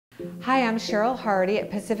Hi, I'm Cheryl Hardy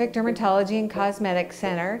at Pacific Dermatology and Cosmetic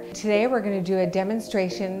Center. Today we're going to do a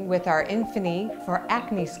demonstration with our Infini for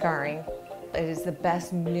acne scarring. It is the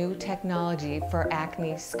best new technology for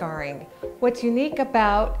acne scarring. What's unique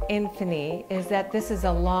about Infini is that this is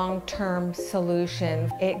a long-term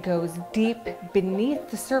solution. It goes deep beneath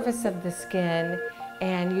the surface of the skin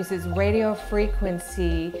and uses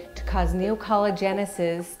radiofrequency to cause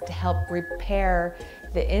neocollagenesis to help repair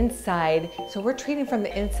the inside. So we're treating from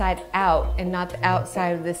the inside out and not the outside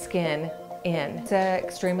of the skin in. It's an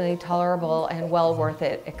extremely tolerable and well worth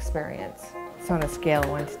it experience. So on a scale of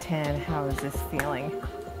 1 to 10, how is this feeling?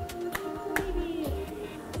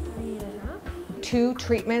 2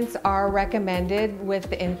 treatments are recommended with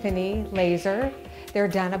the Infini laser. They're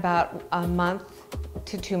done about a month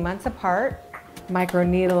to 2 months apart.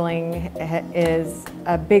 Microneedling is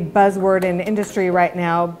a big buzzword in the industry right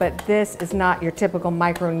now, but this is not your typical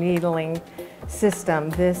microneedling system.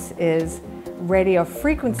 This is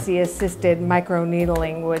radiofrequency assisted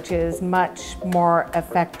microneedling, which is much more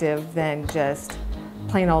effective than just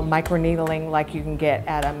plain old microneedling like you can get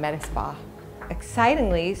at a medispa.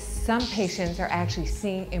 Excitingly, some patients are actually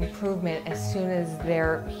seeing improvement as soon as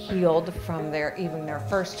they're healed from even their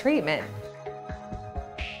first treatment.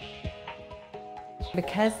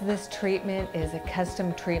 Because this treatment is a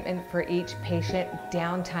custom treatment for each patient,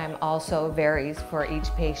 downtime also varies for each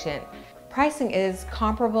patient. Pricing is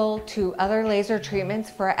comparable to other laser treatments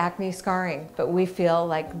for acne scarring, but we feel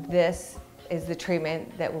like this is the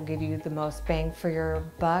treatment that will give you the most bang for your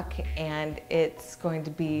buck, and it's going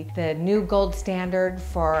to be the new gold standard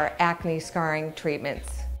for acne scarring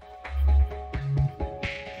treatments.